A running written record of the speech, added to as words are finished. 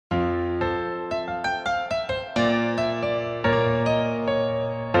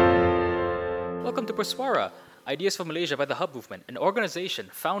Upaswara, Ideas for Malaysia by the Hub Movement, an organization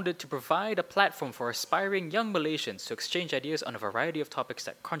founded to provide a platform for aspiring young Malaysians to exchange ideas on a variety of topics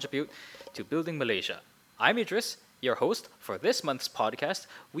that contribute to building Malaysia. I'm Idris, your host for this month's podcast.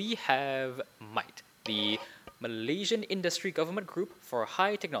 We have MITE, the Malaysian Industry Government Group for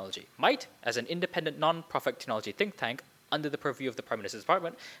High Technology. MITE, as an independent non-profit technology think tank under the purview of the Prime Minister's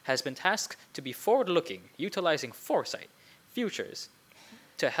Department, has been tasked to be forward-looking, utilizing foresight, futures,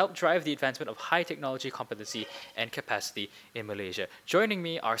 to help drive the advancement of high technology competency and capacity in Malaysia. Joining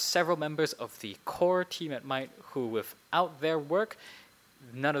me are several members of the core team at MITE who, without their work,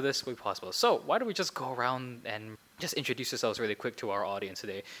 none of this would be possible. So why don't we just go around and just introduce yourselves really quick to our audience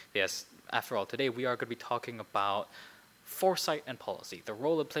today. Yes, after all, today we are going to be talking about foresight and policy, the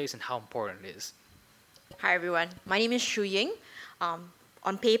role it plays and how important it is. Hi everyone, my name is Shu Ying.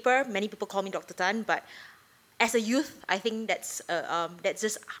 On paper, many people call me Dr. Tan, but as a youth, I think that's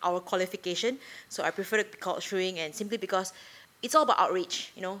just our qualification. So I prefer to be called Shu Ying, and simply because it's all about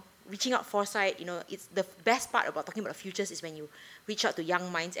outreach, reaching out foresight. It's the best part about talking about the futures is when you reach out to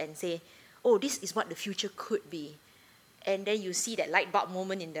young minds and say, oh, this is what the future could be. And then you see that light bulb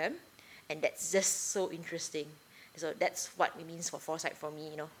moment in them, and that's just so interesting. So that's what it means for foresight for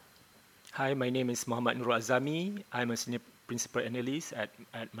me, Hi, my name is Muhammad Nurul Azami. I'm a senior principal analyst at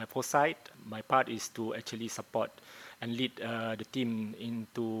my foresight. My part is to actually support and lead the team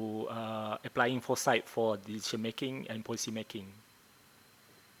into applying foresight for decision making and policy making.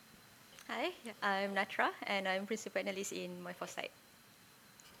 Hi, I'm Natra, and I'm principal analyst in my foresight.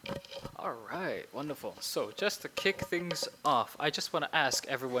 All right, wonderful. So just to kick things off, I just want to ask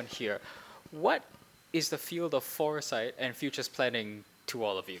everyone here, what is the field of foresight and futures planning to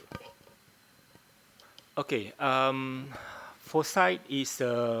all of you? Okay, foresight is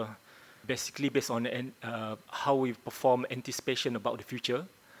basically based on how we perform anticipation about the future.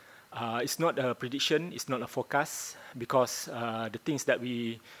 It's not a prediction, it's not a forecast, because the things that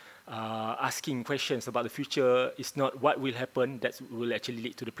we asking questions about the future is not what will happen that will actually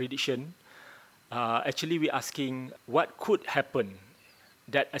lead to the prediction. Actually, we're asking what could happen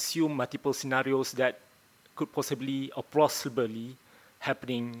that assume multiple scenarios that could possibly or plausibly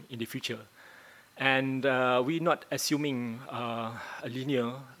happening in the future. And we're not assuming a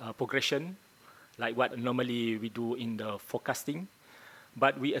linear progression like what normally we do in the forecasting,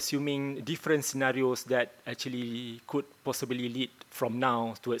 but we're assuming different scenarios that actually could possibly lead from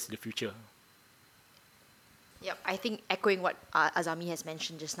now towards the future. Yep, I think echoing what Azami has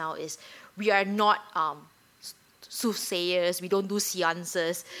mentioned just now is we are not soothsayers, we don't do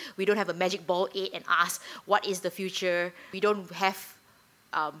seances, we don't have a magic ball 8 and ask what is the future, we don't have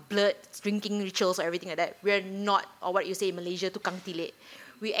blood drinking rituals or everything like that. We're not, or what you say in Malaysia, tukang tilik.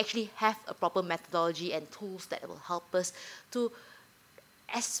 We actually have a proper methodology and tools that will help us to,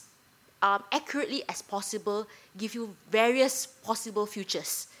 as accurately as possible, give you various possible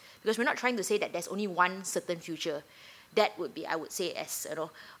futures. Because we're not trying to say that there's only one certain future. That would be, I would say, as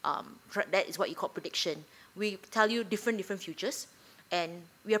that is what you call prediction. We tell you different futures, and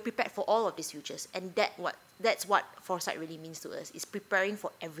we are prepared for all of these futures. And that's what foresight really means to us, is preparing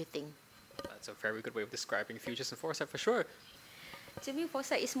for everything. That's a very good way of describing futures and foresight for sure. To me,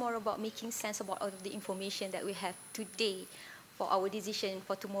 foresight is more about making sense about all of the information that we have today for our decision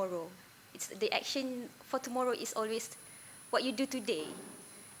for tomorrow. It's the action for tomorrow is always what you do today.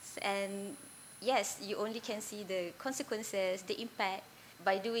 And yes, you only can see the consequences, the impact,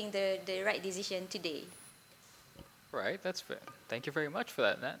 by doing the right decision today. Right, that's fair. Thank you very much for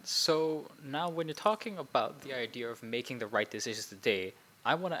that, Nat. So now when you're talking about the idea of making the right decisions today,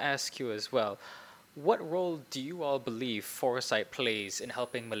 I want to ask you as well, what role do you all believe foresight plays in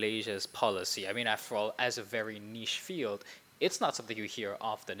helping Malaysia's policy? I mean, after all, as a very niche field, it's not something you hear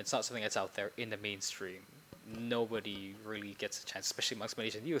often. It's not something that's out there in the mainstream. Nobody really gets a chance, especially amongst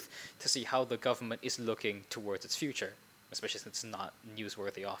Malaysian youth, to see how the government is looking towards its future, especially since it's not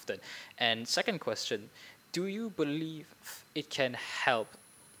newsworthy often. And second question, do you believe it can help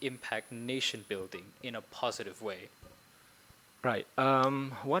impact nation building in a positive way? Right.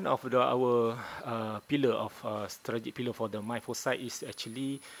 One of our pillar of strategic pillar for the My Foresight is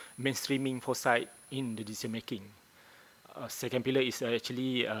actually mainstreaming foresight in the decision making. Second pillar is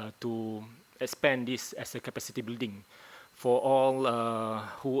actually to expand this as a capacity building for all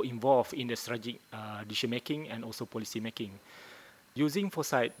who involved in the strategic decision making and also policy making. Using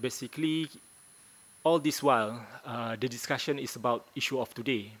foresight, basically, all this while, the discussion is about issue of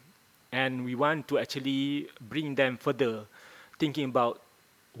today, and we want to actually bring them further, thinking about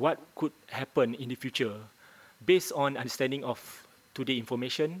what could happen in the future, based on understanding of today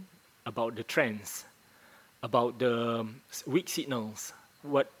information about the trends, about the weak signals,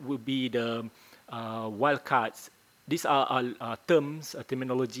 what would be the wildcards. These are terms,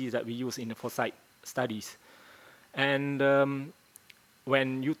 terminology that we use in the foresight studies. And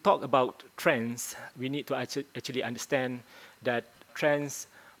when you talk about trends, we need to actually understand that trends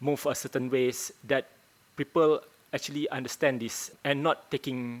move a certain ways, that people actually understand this and not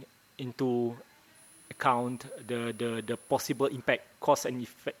taking into account the possible impact, cause and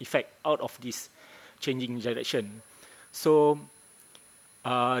effect out of this changing direction. So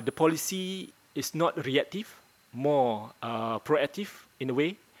the policy is not reactive, more proactive in a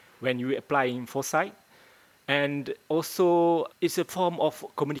way when you apply in foresight. And also, it's a form of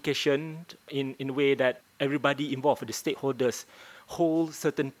communication in a way that everybody involved, the stakeholders, hold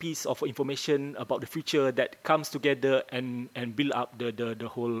certain piece of information about the future that comes together and build up the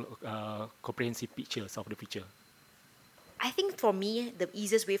whole comprehensive pictures of the future. I think for me, the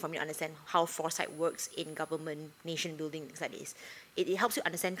easiest way for me to understand how foresight works in government, nation building, things like this, it helps you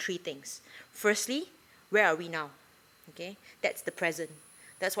understand three things. Firstly, where are we now? Okay, that's the present.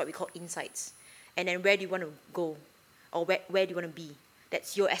 That's what we call insights. And then where do you want to go? Or where do you want to be?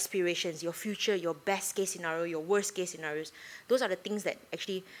 That's your aspirations, your future, your best case scenario, your worst case scenarios. Those are the things that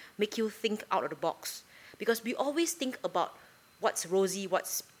actually make you think out of the box. Because we always think about what's rosy,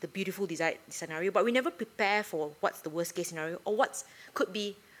 what's the beautiful desired scenario, but we never prepare for what's the worst case scenario or what could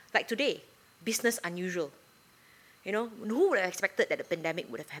be, like today, business unusual. You know, who would have expected that a pandemic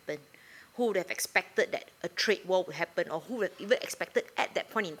would have happened? Who would have expected that a trade war would happen, or who would have even expected at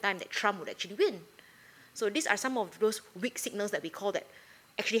that point in time that Trump would actually win? So these are some of those weak signals that we call that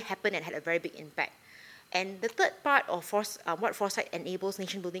actually happened and had a very big impact. And the third part of what foresight enables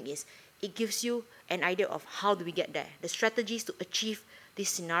nation building is it gives you an idea of how do we get there, the strategies to achieve these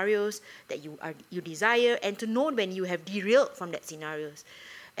scenarios that you desire, and to know when you have derailed from that scenarios.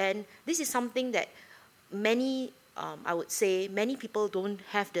 And this is something that I would say many people don't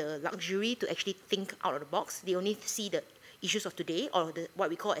have the luxury to actually think out of the box. They only see the issues of today, or what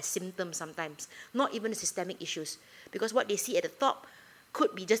we call as symptoms sometimes, not even the systemic issues. Because what they see at the top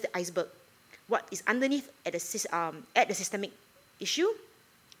could be just the iceberg. What is underneath at the systemic issue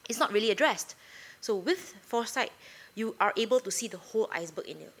is not really addressed. So with foresight, you are able to see the whole iceberg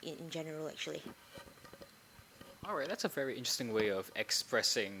in general, actually. All right, that's a very interesting way of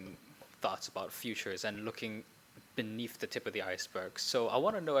expressing thoughts about futures and looking beneath the tip of the iceberg. So I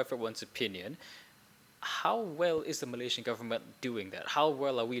want to know everyone's opinion. How well is the Malaysian government doing that? How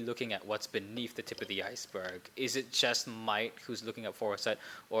well are we looking at what's beneath the tip of the iceberg? Is it just MITE who's looking at foresight,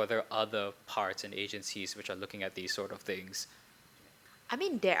 or are there other parts and agencies which are looking at these sort of things? I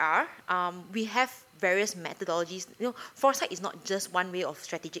mean, there are. We have various methodologies. You know, foresight is not just one way of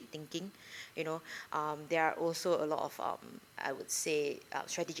strategic thinking. You know, there are also a lot of, I would say,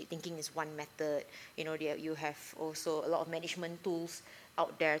 strategic thinking is one method. You know, you have also a lot of management tools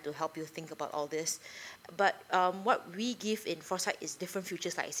out there to help you think about all this. But what we give in foresight is different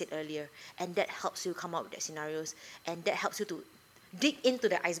futures, like I said earlier, and that helps you come up with the scenarios, and that helps you to dig into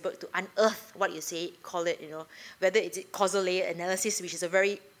the iceberg to unearth what you say, call it, you know, whether it's causal layer analysis, which is a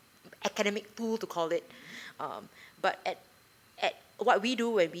very academic tool to call it. But at what we do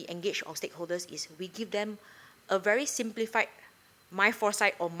when we engage our stakeholders is we give them a very simplified My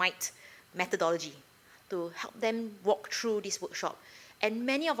Foresight or MITE methodology to help them walk through this workshop. And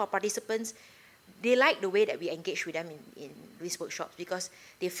many of our participants, they like the way that we engage with them in these workshops because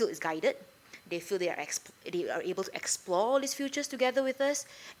they feel it's guided. They feel they are able to explore these futures together with us,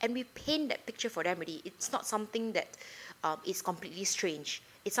 and we paint that picture for them already. It's not something that is completely strange.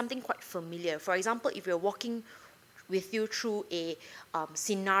 It's something quite familiar. For example, if we're walking with you through a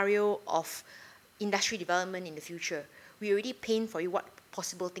scenario of industry development in the future, we already paint for you what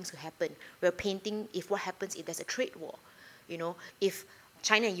possible things could happen. We're painting what happens if there's a trade war. You know, if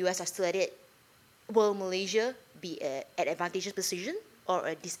China and US are still at it, will Malaysia be at advantageous position or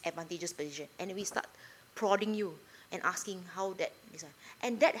a disadvantageous position? And we start prodding you and asking how that is.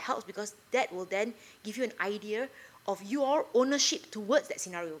 And that helps because that will then give you an idea of your ownership towards that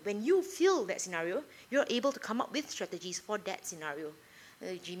scenario. When you feel that scenario, you're able to come up with strategies for that scenario.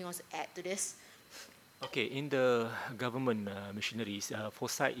 Jimmy wants to add to this. Okay, in the government machineries,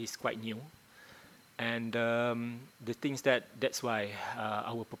 foresight is quite new. And the things that's why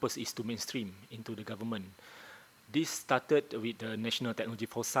our purpose is to mainstream into the government. This started with the National Technology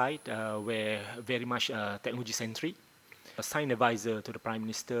Foresight, where very much technology-centric. A science advisor to the Prime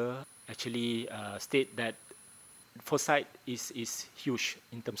Minister actually state that foresight is huge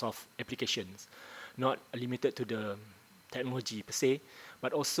in terms of applications, not limited to the technology per se,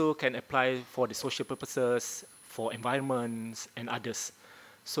 but also can apply for the social purposes, for environments and others.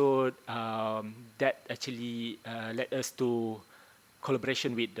 So that actually led us to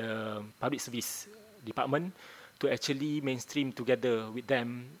collaboration with the public service department to actually mainstream together with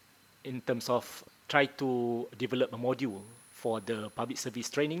them in terms of try to develop a module for the public service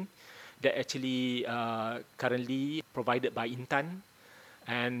training that actually currently provided by Intan,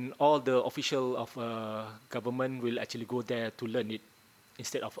 and all the official of government will actually go there to learn it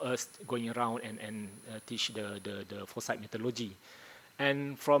instead of us going around and teach the foresight methodology.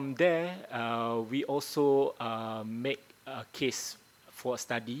 And from there, we also make a case for a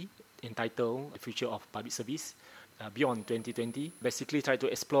study entitled The Future of Public Service Beyond 2020. Basically try to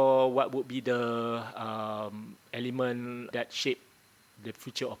explore what would be the element that shape the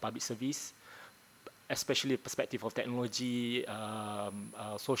future of public service, especially perspective of technology,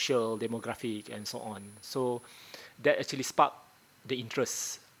 social, demographic, and so on. So that actually sparked the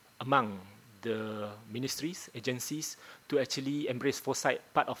interest among the ministries, agencies, to actually embrace foresight,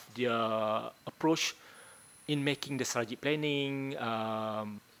 part of their approach in making the strategic planning,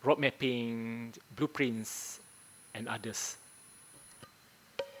 road mapping, blueprints, and others.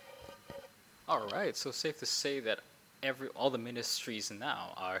 All right, so safe to say that all the ministries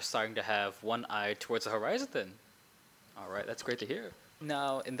now are starting to have one eye towards the horizon then. All right, that's great to hear.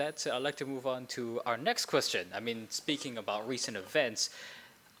 Now, in that, I'd like to move on to our next question. I mean, speaking about recent events,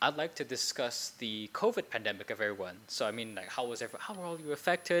 I'd like to discuss the COVID pandemic of everyone. So, I mean, like, how were all you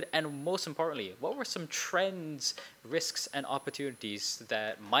affected? And most importantly, what were some trends, risks, and opportunities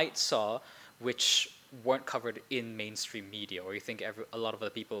that might saw which weren't covered in mainstream media, or you think a lot of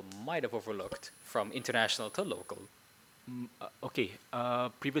the people might have overlooked from international to local? Okay,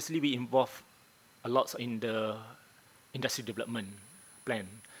 previously we involved a lot in the industry development plan.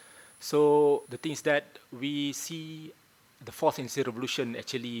 So the things that we see, the fourth industrial revolution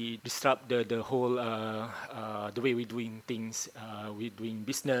actually disrupt the whole the way we're doing things. We're doing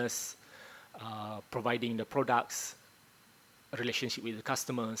business, providing the products, relationship with the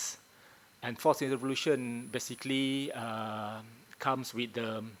customers, and fourth industrial revolution basically comes with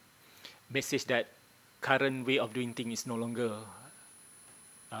the message that current way of doing things is no longer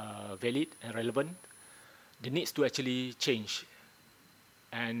valid and relevant. There needs to actually change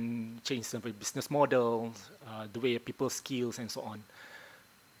and change the business model, the way people's skills and so on.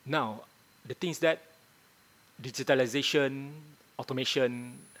 Now, the things that digitalization,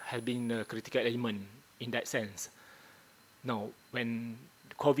 automation has been a critical element in that sense. Now, when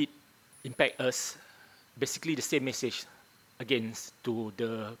COVID impact us, basically the same message again to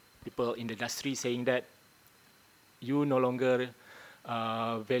the people in the industry saying that you no longer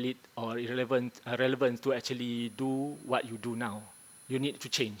valid or relevant to actually do what you do now. You need to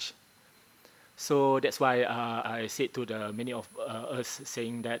change. So that's why I said to the many of us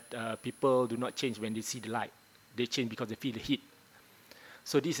saying that people do not change when they see the light. They change because they feel the heat.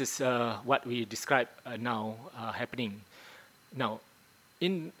 So this is what we describe now happening. Now,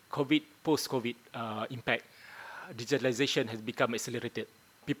 in COVID, post-COVID impact, digitalization has become accelerated.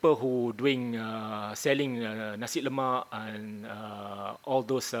 People who doing selling nasi lemak and all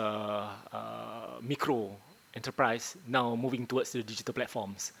those micro enterprise now moving towards the digital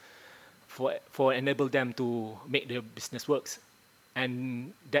platforms for enable them to make their business works,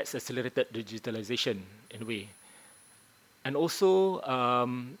 and that's accelerated digitalization in a way. And also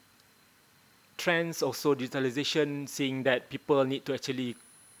trends, also digitalization, seeing that people need to actually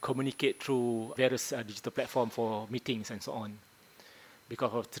communicate through various digital platforms for meetings and so on.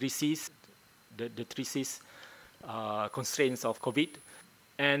 Because of 3Cs, the 3Cs constraints of COVID.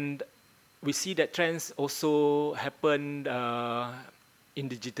 And we see that trends also happen in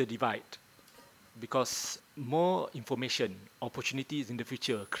the digital divide, because more information, opportunities in the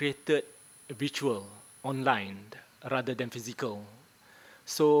future created virtual, online, rather than physical.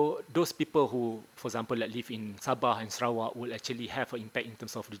 So those people who, for example, that live in Sabah and Sarawak will actually have an impact in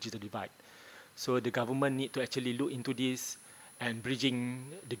terms of digital divide. So the government need to actually look into this and bridging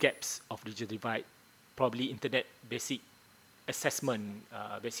the gaps of digital divide. Probably internet basic assessment,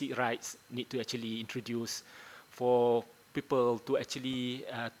 basic rights need to actually introduce for people to actually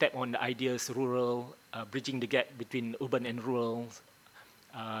tap on the ideas, rural, bridging the gap between urban and rural,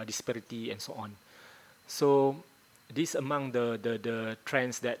 disparity and so on. So these among the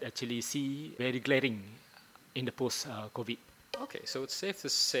trends that actually see very glaring in the post-COVID. Okay, so it's safe to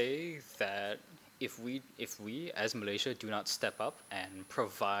say that if we as Malaysia do not step up and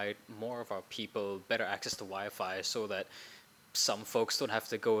provide more of our people better access to Wi-Fi, so that some folks don't have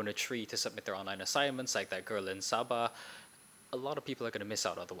to go in a tree to submit their online assignments, like that girl in Sabah, a lot of people are going to miss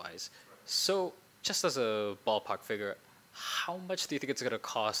out otherwise. So just as a ballpark figure, how much do you think it's going to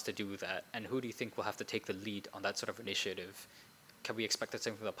cost to do that, and who do you think will have to take the lead on that sort of initiative? Can we expect the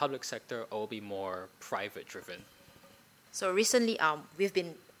same from the public sector, or will it be more private driven? So recently, we've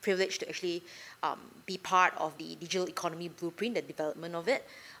been privileged to actually be part of the digital economy blueprint, the development of it.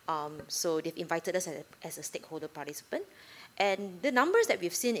 So they've invited us as a stakeholder participant, and the numbers that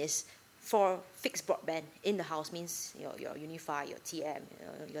we've seen is for fixed broadband in the house, means your Unify, your TM,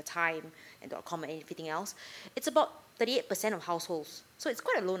 your Time, and .com and everything else. It's about 38% of households, so it's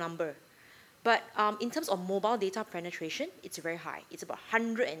quite a low number. But in terms of mobile data penetration, it's very high. It's about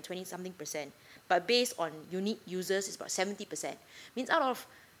 120 something percent. But based on unique users, it's about 70%. Means out of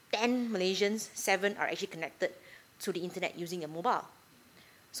 10 Malaysians, 7 are actually connected to the internet using a mobile.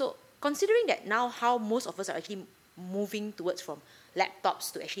 So considering that now how most of us are actually moving towards from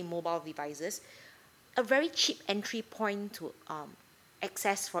laptops to actually mobile devices, a very cheap entry point to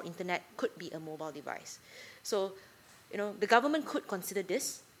access for internet could be a mobile device. So, the government could consider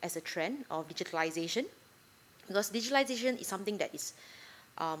this as a trend of digitalization, because digitalization is something that is,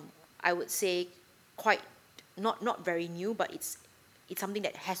 I would say, quite not very new, but it's something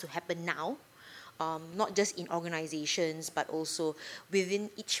that has to happen now, not just in organizations, but also within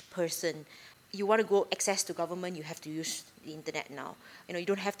each person. You want to go access to government, you have to use the internet now. You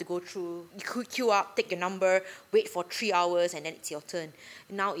don't have to go through, you could queue up, take your number, wait for 3 hours, and then it's your turn.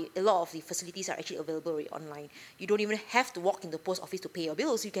 Now, a lot of the facilities are actually available already online. You don't even have to walk in the post office to pay your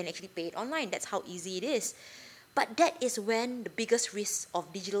bills. You can actually pay it online. That's how easy it is. But that is when the biggest risk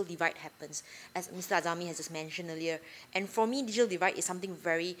of digital divide happens, as Mr. Azami has just mentioned earlier. And for me, digital divide is something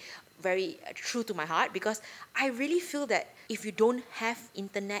very, very true to my heart, because I really feel that if you don't have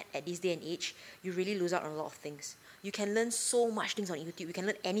internet at this day and age, you really lose out on a lot of things. You can learn so much things on YouTube. You can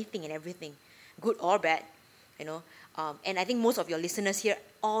learn anything and everything, good or bad, And I think most of your listeners here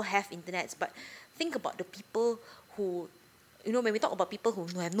all have internets, but think about the people who, when we talk about people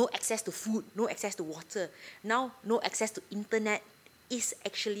who have no access to food, no access to water, now no access to internet is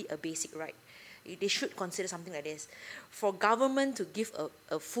actually a basic right. They should consider something like this. For government to give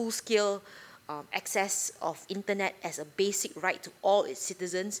a full-scale access of internet as a basic right to all its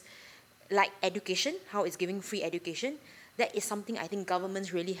citizens, like education, how it's giving free education, that is something I think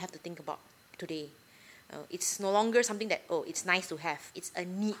governments really have to think about today. It's no longer something that, it's nice to have. It's a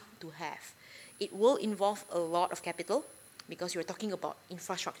need to have. It will involve a lot of capital, because you're talking about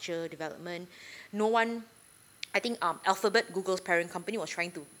infrastructure development. I think Alphabet, Google's parent company, was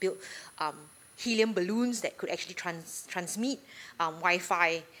trying to build helium balloons that could actually transmit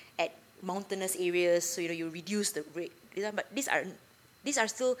Wi-Fi at mountainous areas, so you reduce the rate. But these are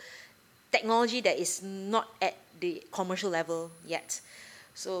still technology that is not at the commercial level yet.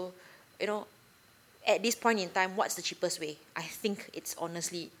 So, at this point in time, what's the cheapest way? I think it's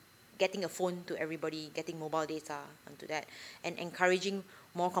honestly getting a phone to everybody, getting mobile data onto that, and encouraging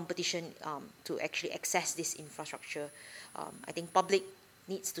more competition to actually access this infrastructure. I think public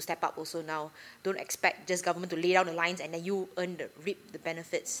needs to step up also now. Don't expect just government to lay down the lines and then you reap the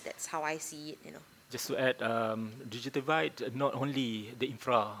benefits. That's how I see it, Just to add, digital divide, not only the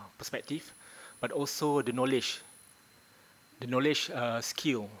infra perspective, but also the knowledge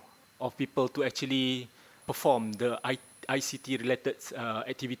skill of people to actually perform the ICT-related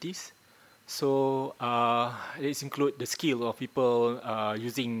activities. So it include the skill of people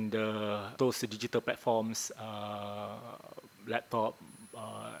using those digital platforms, laptop,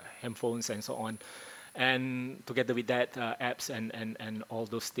 handphones, and so on, and together with that, apps and all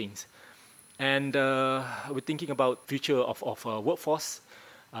those things. And we're thinking about future of workforce.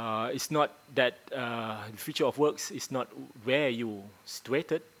 It's not that the future of works is not where you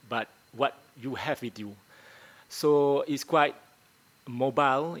situated, but what you have with you. So it's quite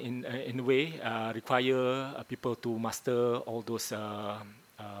mobile in a way, require people to master all those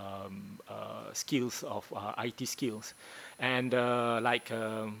skills of IT skills. And I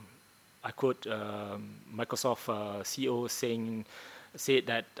quote Microsoft CEO said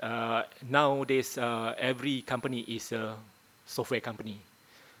that nowadays every company is a software company.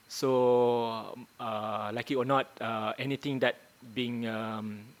 So like it or not, anything that being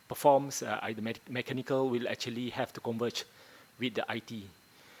performs, either mechanical, will actually have to converge with the IT.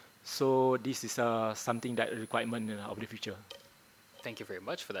 So this is something that a requirement of the future. Thank you very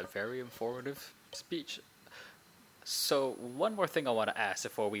much for that very informative speech. So one more thing I want to ask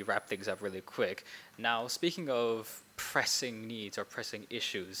before we wrap things up really quick. Now, speaking of pressing needs or pressing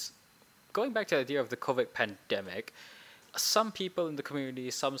issues, going back to the idea of the COVID pandemic, some people in the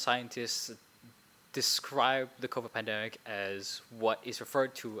community, some scientists describe the COVID pandemic as what is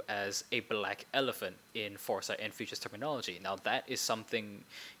referred to as a black elephant in foresight and futures terminology. Now, that is something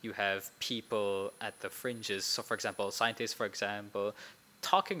you have people at the fringes. So, for example, scientists,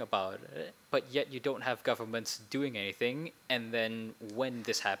 talking about it, but yet you don't have governments doing anything. And then when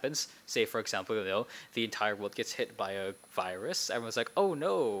this happens, say for example, the entire world gets hit by a virus, everyone's like, "Oh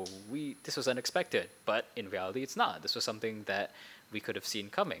no, this was unexpected." But in reality, it's not. This was something that we could have seen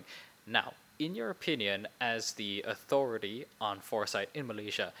coming. Now, in your opinion, as the authority on foresight in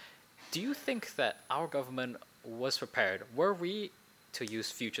Malaysia, do you think that our government was prepared? Were we, to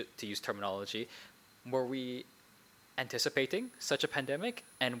use terminology, were we anticipating such a pandemic,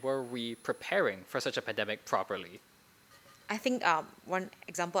 and were we preparing for such a pandemic properly? I think one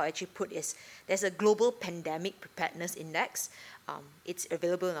example I actually put is there's a global pandemic preparedness index. It's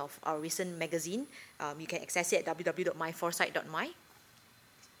available in our recent magazine. You can access it at www.myforesight.my.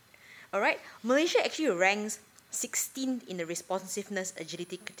 All right, Malaysia actually ranks 16th in the responsiveness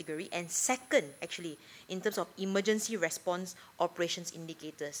agility category and second actually in terms of emergency response operations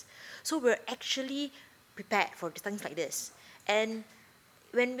indicators. So we're actually prepared for things like this. And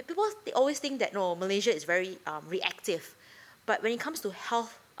when people, they always think that no, Malaysia is very reactive, but when it comes to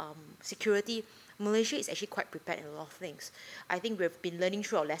health security, Malaysia is actually quite prepared in a lot of things. I think we've been learning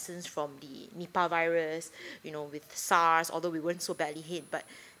through our lessons from the Nipah virus, with SARS, although we weren't so badly hit, but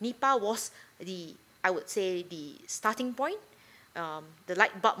Nipah was I would say the starting point, the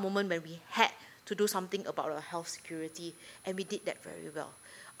light bulb moment when we had to do something about our health security, and we did that very well.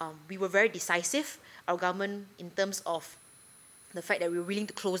 We were very decisive, our government, in terms of the fact that we were willing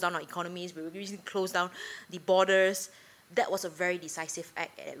to close down our economies, we were willing to close down the borders. That was a very decisive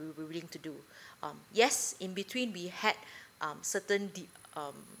act that we were willing to do. Yes, in between we had certain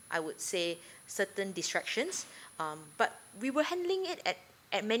distractions, but we were handling it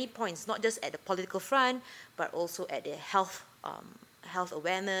at many points, not just at the political front, but also at the health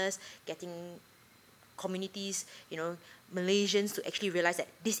awareness, getting communities, Malaysians to actually realize that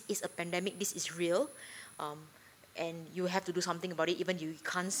this is a pandemic, this is real, and you have to do something about it, even you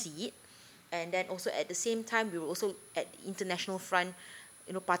can't see it. And then also at the same time, we were also at the international front,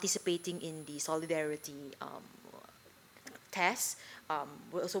 participating in the solidarity tests.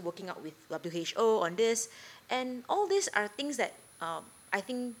 We're also working out with WHO on this, and all these are things that I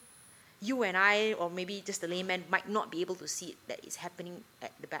think you and I, or maybe just the layman, might not be able to see it, that is happening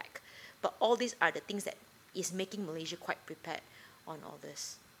at the back. But all these are the things that is making Malaysia quite prepared on all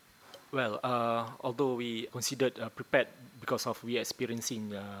this. Well, although we considered prepared because of we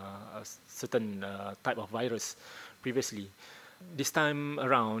experiencing a certain type of virus previously, this time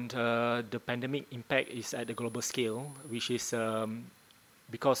around the pandemic impact is at the global scale, which is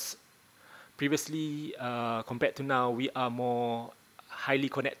because previously compared to now, we are more highly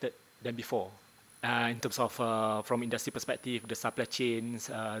connected than before. In terms of from industry perspective, the supply chains,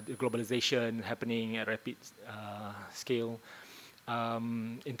 the globalization happening at rapid scale,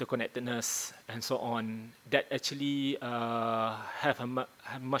 interconnectedness, and so on, that actually have a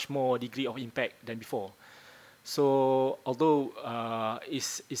much more degree of impact than before. So although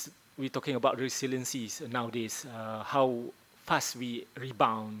we're talking about resiliencies nowadays, how fast we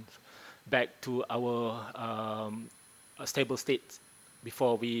rebound back to our stable state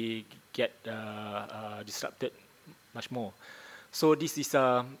before we get disrupted much more. So this is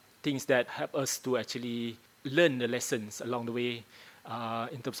things that help us to actually learn the lessons along the way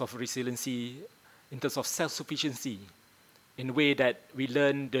in terms of resiliency, in terms of self-sufficiency, in a way that we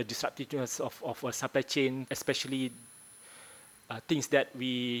learn the disruptiveness of a supply chain, especially things that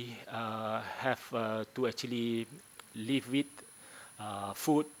we have to actually live with,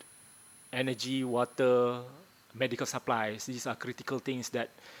 food, energy, water, medical supplies. These are critical things that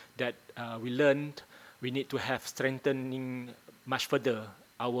we learned. We need to have strengthening much further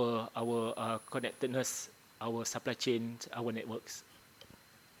our connectedness, our supply chain, our networks.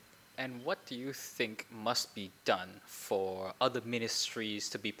 And what do you think must be done for other ministries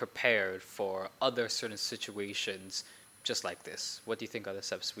to be prepared for other certain situations just like this? What do you think are the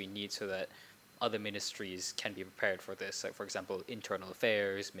steps we need so that other ministries can be prepared for this? Like, for example, Internal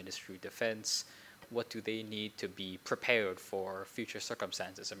Affairs, Ministry of Defense. What do they need to be prepared for future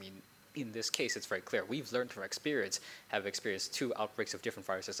circumstances? I mean, in this case, it's very clear. We've learned from experience, have experienced 2 outbreaks of different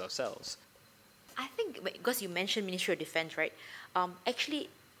viruses ourselves. I think, because you mentioned Ministry of Defense, right? Actually,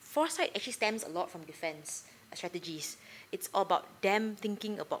 foresight actually stems a lot from defense strategies. It's all about them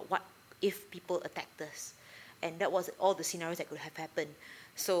thinking about what if people attacked us. And that was all the scenarios that could have happened.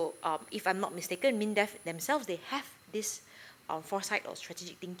 So if I'm not mistaken, MINDEF themselves, they have this foresight or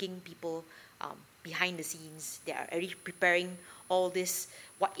strategic thinking people behind the scenes. They are already preparing all these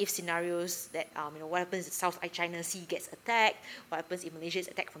what if scenarios that what happens if South China Sea gets attacked, what happens if Malaysia is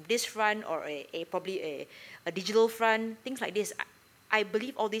attacked from this front or probably a digital front, things like this. I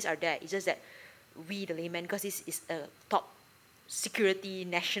believe all these are there. It's just that we, the laymen, because this is a top security,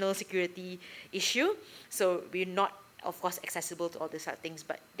 national security issue. So we're not, of course, accessible to all these sort of things,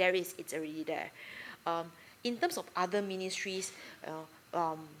 but it's already there. In terms of other ministries,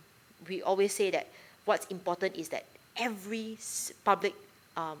 we always say that what's important is that every public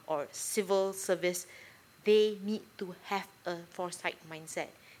or civil service, they need to have a foresight mindset.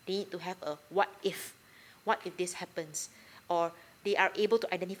 They need to have a what if this happens, or they are able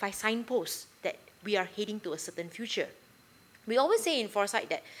to identify signposts that we are heading to a certain future. We always say in foresight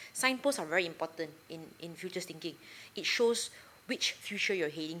that signposts are very important in futures thinking. It shows which future you're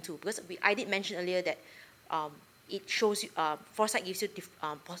heading to, because I did mention earlier that it shows you, foresight gives you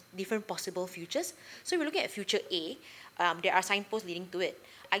different possible futures. So if you're looking at future A, there are signposts leading to it.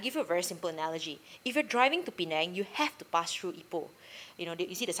 I give you a very simple analogy. If you're driving to Penang, you have to pass through Ipoh.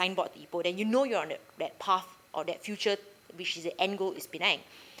 You see the signboard to Ipoh, then you know you're on that path or that future, which is the end goal is Penang.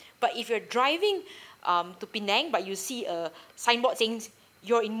 But if you're driving to Penang, but you see a signboard saying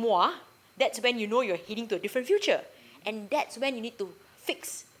you're in Muar, that's when you know you're heading to a different future. And that's when you need to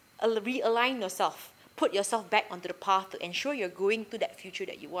realign yourself, put yourself back onto the path to ensure you're going to that future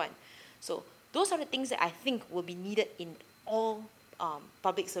that you want. So those are the things that I think will be needed in all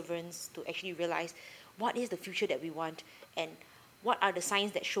public servants to actually realize what is the future that we want and what are the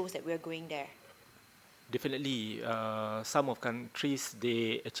signs that shows that we're going there. Definitely, some of countries,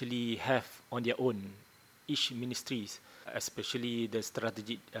 they actually have on their own, each ministries, especially the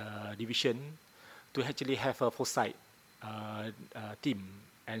strategic division, to actually have a foresight team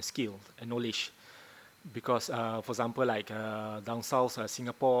and skill and knowledge. Because, for example, like down south,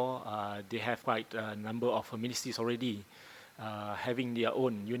 Singapore, they have quite a number of ministries already having their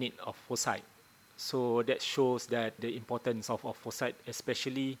own unit of foresight. So that shows that the importance of foresight,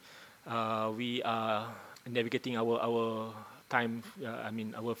 especially we are navigating our time,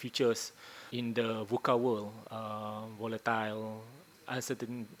 our futures in the VUCA world, volatile,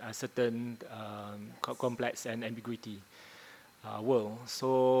 uncertain, complex and ambiguity world.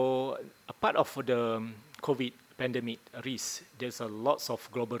 So a part of the COVID pandemic risk, there's a lots of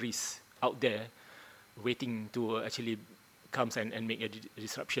global risks out there waiting to actually comes and make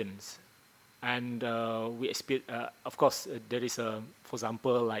disruptions. And we expect, of course, there is for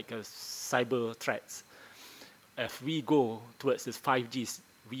example, like cyber threats. If we go towards this 5G,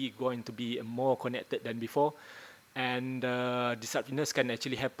 we're going to be more connected than before, and disruptions can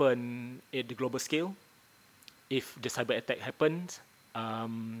actually happen at the global scale. If the cyber attack happens,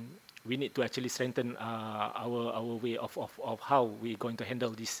 we need to actually strengthen our way of how we're going to handle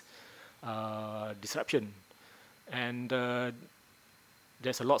this disruption. And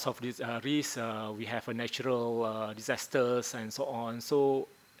there's a lots of these risks. We have a natural disasters and so on. So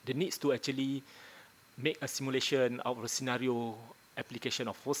the needs to actually make a simulation of a scenario application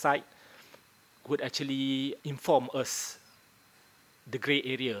of foresight would actually inform us the gray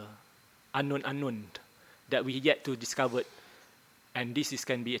area, unknown, that we yet to discover. And this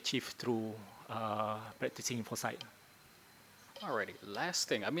can be achieved through practicing foresight. Alrighty, last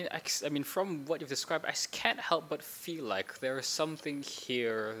thing. I mean, from what you've described, I can't help but feel like there is something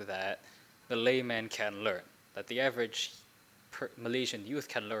here that the layman can learn, that the average Malaysian youth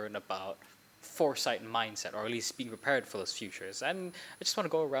can learn about foresight mindset, or at least being prepared for those futures. And I just want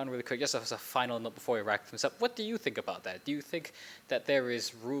to go around really quick, just as a final note before we wrap things up. What do you think about that? Do you think that there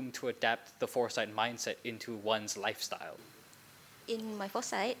is room to adapt the foresight mindset into one's lifestyle? In my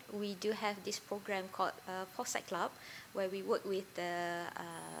foresight, we do have this program called Foresight Club, where we work with the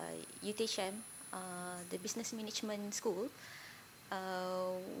UTHM, the Business Management School,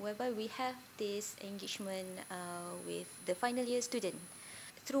 whereby we have this engagement with the final year student.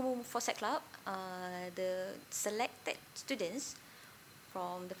 Through Foresight Club, the selected students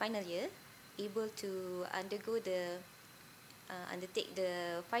from the final year able to undertake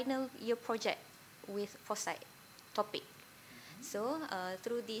the final year project with foresight topic. So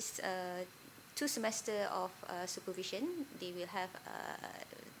through this 2 semester of supervision, they will have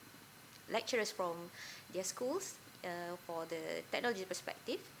lecturers from their schools for the technology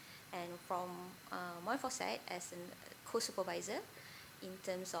perspective, and from Moi Foresight as a co-supervisor in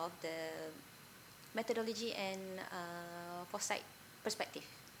terms of the methodology and foresight perspective.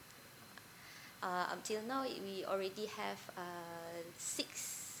 Until now, we already have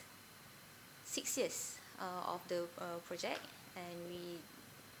 6 years of the project, and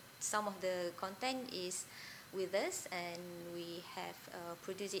some of the content is with us, and we have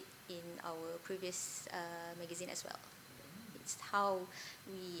produced it in our previous magazine as well. It's how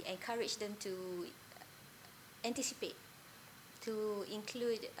we encourage them to anticipate, to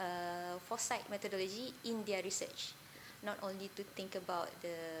include foresight methodology in their research, not only to think about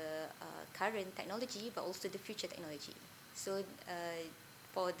the current technology, but also the future technology. So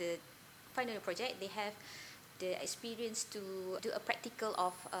for the final project, they have the experience to do a practical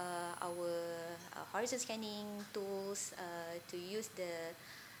of our horizon scanning tools, to use the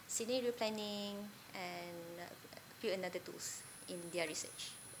scenario planning and a few another tools in their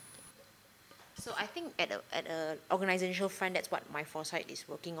research. So I think at a organizational front, that's what My Foresight is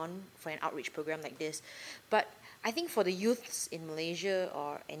working on for an outreach program like this. But I think for the youths in Malaysia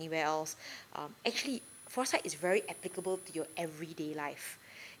or anywhere else, actually Foresight is very applicable to your everyday life.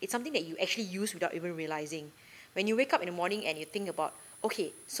 It's something that you actually use without even realizing. When you wake up in the morning and you think about,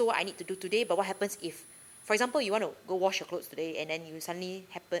 okay, so what I need to do today, but what happens if, for example, you want to go wash your clothes today and then it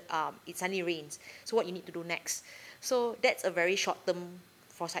suddenly rains. So what you need to do next? So that's a very short-term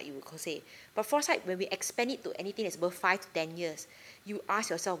foresight, you would say. But foresight, when we expand it to anything that's above 5 to 10 years, you ask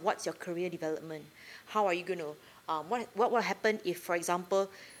yourself, what's your career development? How are you going to, what will happen if, for example,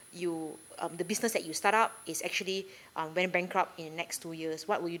 you the business that you start up is actually went bankrupt in the next 2 years?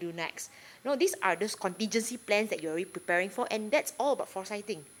 What will you do next? These are those contingency plans that you're already preparing for, and that's all about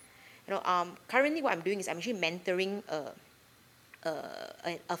foresighting. Currently what I'm doing is I'm actually mentoring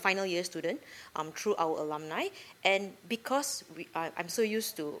a final year student through our alumni, and because I'm so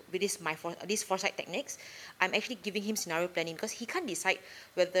used to with these foresight techniques, I'm actually giving him scenario planning, because he can't decide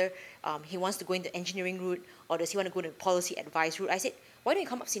whether he wants to go into engineering route or does he want to go into policy advice route. I said, why don't you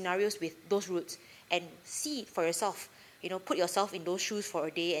come up scenarios with those routes and see for yourself, put yourself in those shoes for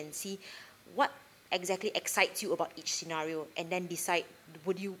a day and see what exactly excites you about each scenario, and then decide,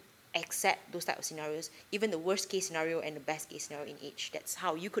 would you accept those type of scenarios, even the worst case scenario and the best case scenario in each. That's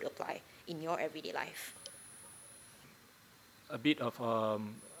how you could apply in your everyday life. A bit of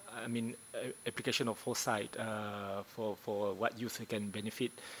application of foresight for what youth can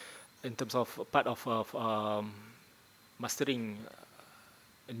benefit in terms of part of mastering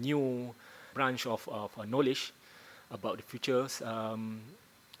a new branch of knowledge about the futures.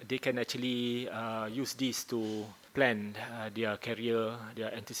 They can actually use this to plan their career, they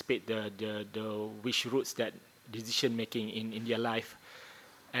anticipate the which routes that decision making in their life,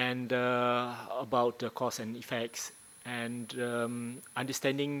 and about the cause and effects, and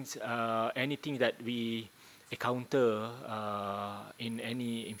understanding anything that we encounter in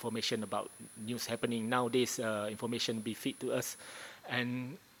any information about news happening nowadays. Information be feed to us,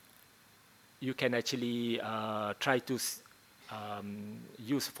 and you can actually try to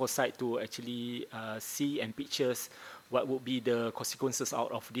use foresight to actually see and pictures what would be the consequences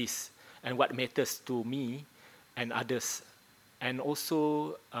out of this and what matters to me and others, and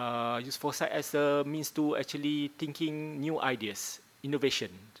also use foresight as a means to actually thinking new ideas, innovation.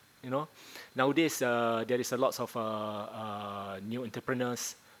 Nowadays there is a lots of new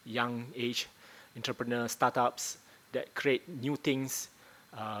entrepreneurs, young age entrepreneurs, startups that create new things,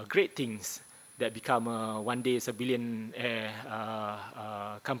 great things, that become one day is a billionaire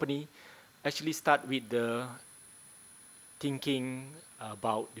company. Actually start with the thinking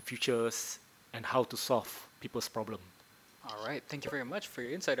about the futures and how to solve people's problem. All right, thank you very much for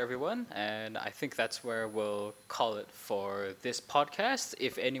your insight, everyone. And I think that's where we'll call it for this podcast.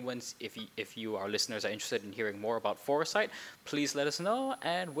 If you, our listeners, are interested in hearing more about foresight, please let us know,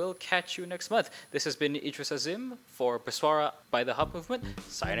 and we'll catch you next month. This has been Idris Azim for Peswara by the Hub Movement,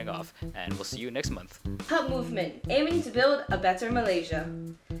 signing off, and we'll see you next month. Hub Movement, aiming to build a better Malaysia.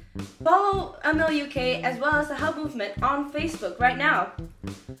 Follow Amel UK as well as the Hub Movement on Facebook right now.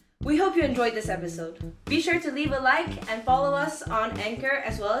 We hope you enjoyed this episode. Be sure to leave a like and follow us on Anchor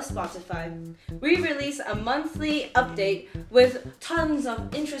as well as Spotify. We release a monthly update with tons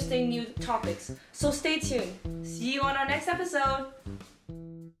of interesting new topics, so stay tuned. See you on our next episode.